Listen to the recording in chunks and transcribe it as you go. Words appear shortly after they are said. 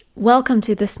Welcome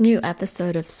to this new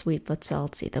episode of Sweet But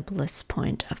Salty, the bliss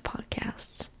point of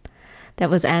podcasts. That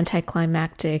was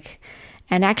anticlimactic,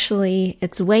 and actually,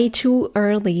 it's way too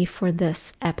early for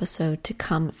this episode to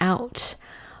come out,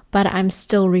 but I'm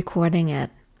still recording it.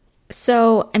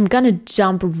 So I'm gonna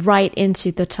jump right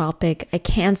into the topic. I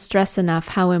can't stress enough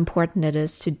how important it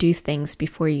is to do things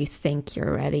before you think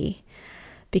you're ready.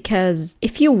 Because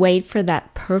if you wait for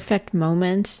that perfect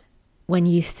moment when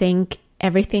you think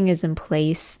everything is in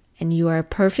place and you are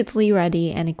perfectly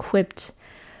ready and equipped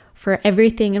for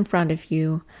everything in front of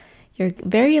you, you're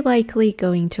very likely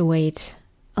going to wait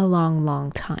a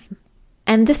long time.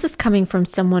 And this is coming from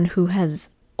someone who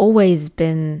has always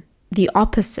been the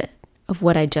opposite of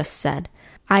what I just said.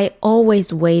 I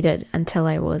always waited until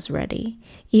I was ready.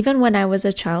 Even when I was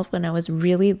a child, when I was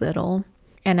really little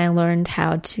and I learned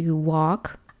how to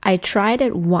walk, I tried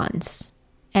it once.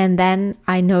 And then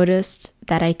I noticed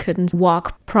that I couldn't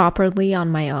walk properly on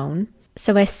my own.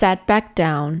 So I sat back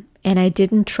down and I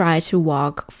didn't try to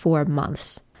walk for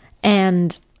months.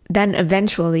 And then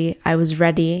eventually I was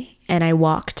ready and I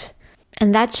walked.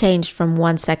 And that changed from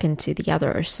 1 second to the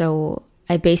other. So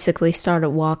I basically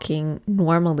started walking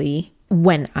normally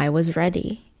when I was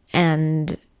ready.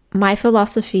 And my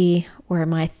philosophy or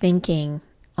my thinking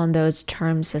on those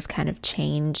terms has kind of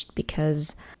changed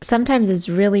because sometimes it's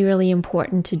really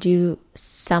important to do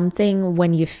something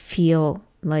when you feel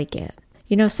like it.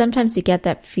 You know, sometimes you get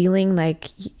that feeling like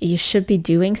you should be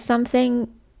doing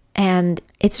something and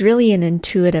it's really an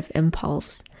intuitive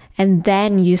impulse. And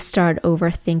then you start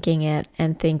overthinking it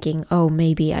and thinking, oh,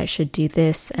 maybe I should do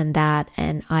this and that,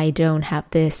 and I don't have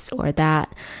this or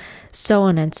that, so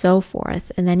on and so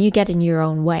forth. And then you get in your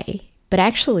own way. But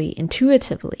actually,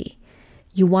 intuitively,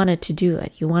 you wanted to do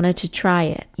it. You wanted to try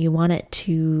it. You wanted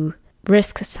to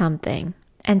risk something.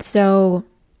 And so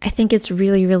I think it's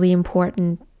really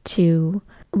important to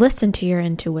listen to your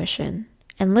intuition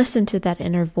and listen to that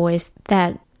inner voice,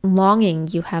 that longing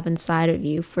you have inside of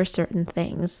you for certain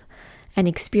things and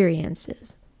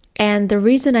experiences. And the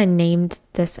reason I named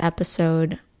this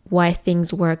episode Why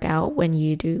Things Work Out When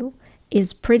You Do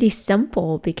is pretty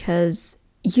simple, because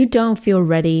you don't feel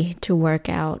ready to work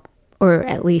out. Or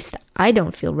at least I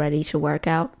don't feel ready to work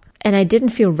out. And I didn't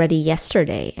feel ready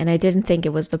yesterday. And I didn't think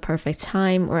it was the perfect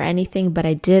time or anything, but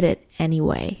I did it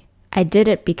anyway. I did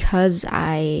it because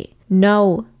I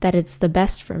know that it's the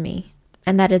best for me.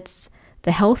 And that it's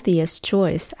the healthiest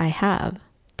choice I have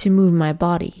to move my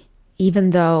body.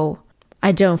 Even though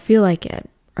I don't feel like it.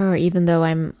 Or even though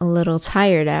I'm a little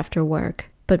tired after work.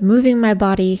 But moving my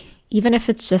body, even if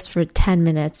it's just for 10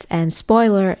 minutes. And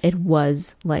spoiler, it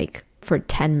was like for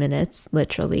 10 minutes,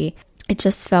 literally. It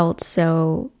just felt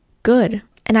so good.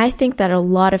 And I think that a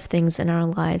lot of things in our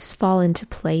lives fall into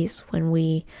place when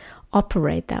we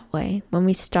operate that way, when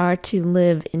we start to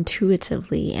live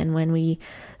intuitively, and when we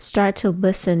start to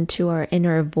listen to our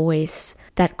inner voice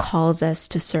that calls us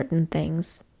to certain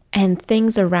things. And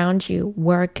things around you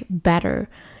work better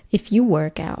if you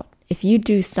work out, if you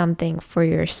do something for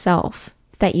yourself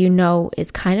that you know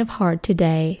is kind of hard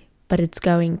today, but it's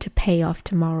going to pay off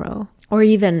tomorrow, or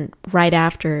even right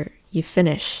after you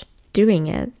finish doing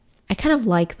it. I kind of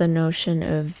like the notion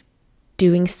of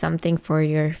doing something for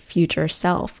your future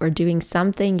self, or doing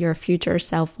something your future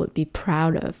self would be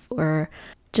proud of, or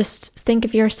just think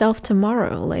of yourself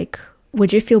tomorrow. Like,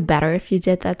 would you feel better if you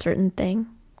did that certain thing,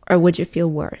 or would you feel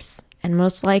worse? And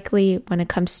most likely when it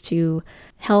comes to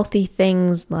healthy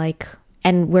things, like,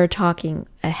 and we're talking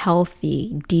a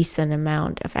healthy, decent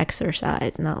amount of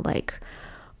exercise, not like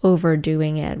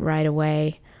overdoing it right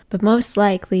away. But most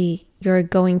likely, you're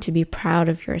going to be proud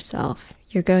of yourself.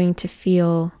 You're going to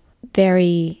feel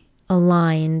very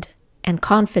aligned and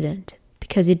confident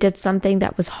because you did something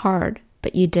that was hard,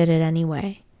 but you did it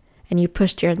anyway. And you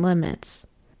pushed your limits.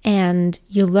 And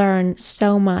you learn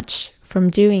so much from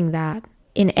doing that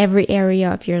in every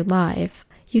area of your life.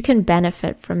 You can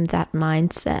benefit from that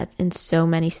mindset in so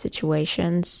many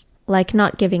situations, like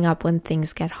not giving up when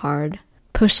things get hard,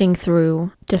 pushing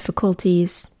through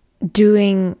difficulties,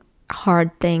 doing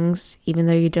hard things even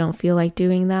though you don't feel like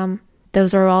doing them.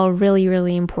 Those are all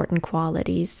really important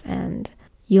qualities, and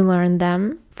you learn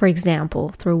them, for example,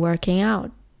 through working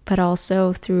out, but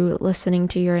also through listening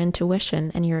to your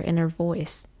intuition and your inner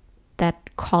voice that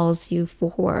calls you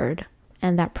forward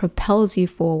and that propels you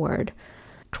forward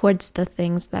towards the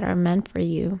things that are meant for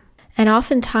you. And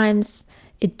oftentimes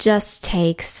it just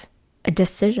takes a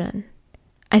decision.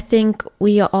 I think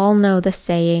we all know the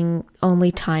saying, only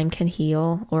time can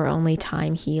heal, or only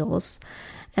time heals.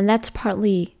 And that's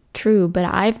partly true, but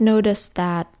I've noticed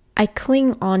that I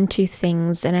cling on to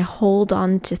things and I hold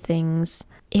on to things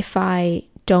if I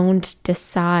don't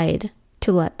decide to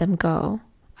let them go.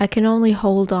 I can only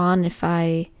hold on if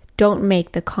I don't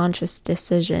make the conscious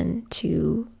decision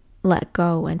to let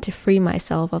go and to free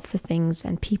myself of the things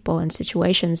and people and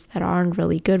situations that aren't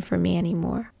really good for me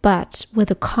anymore. But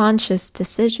with a conscious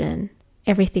decision,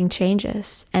 everything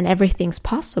changes and everything's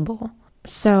possible.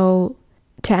 So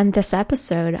to end this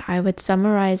episode, I would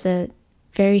summarize it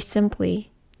very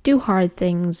simply. Do hard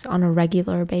things on a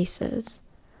regular basis.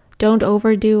 Don't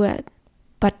overdo it,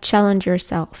 but challenge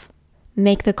yourself.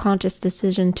 Make the conscious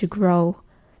decision to grow,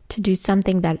 to do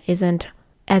something that isn't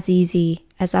as easy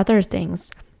as other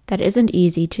things, that isn't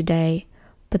easy today,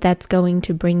 but that's going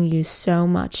to bring you so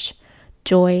much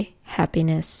joy,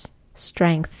 happiness,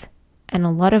 strength, and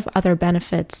a lot of other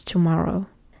benefits tomorrow.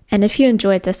 And if you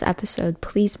enjoyed this episode,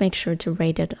 please make sure to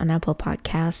rate it on Apple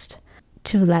Podcast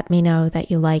to let me know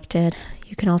that you liked it.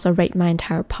 You can also rate my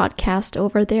entire podcast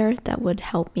over there. That would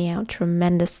help me out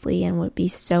tremendously and would be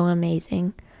so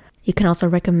amazing. You can also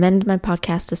recommend my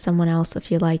podcast to someone else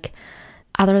if you like.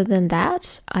 Other than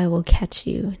that, I will catch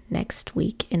you next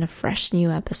week in a fresh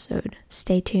new episode.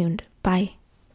 Stay tuned. Bye.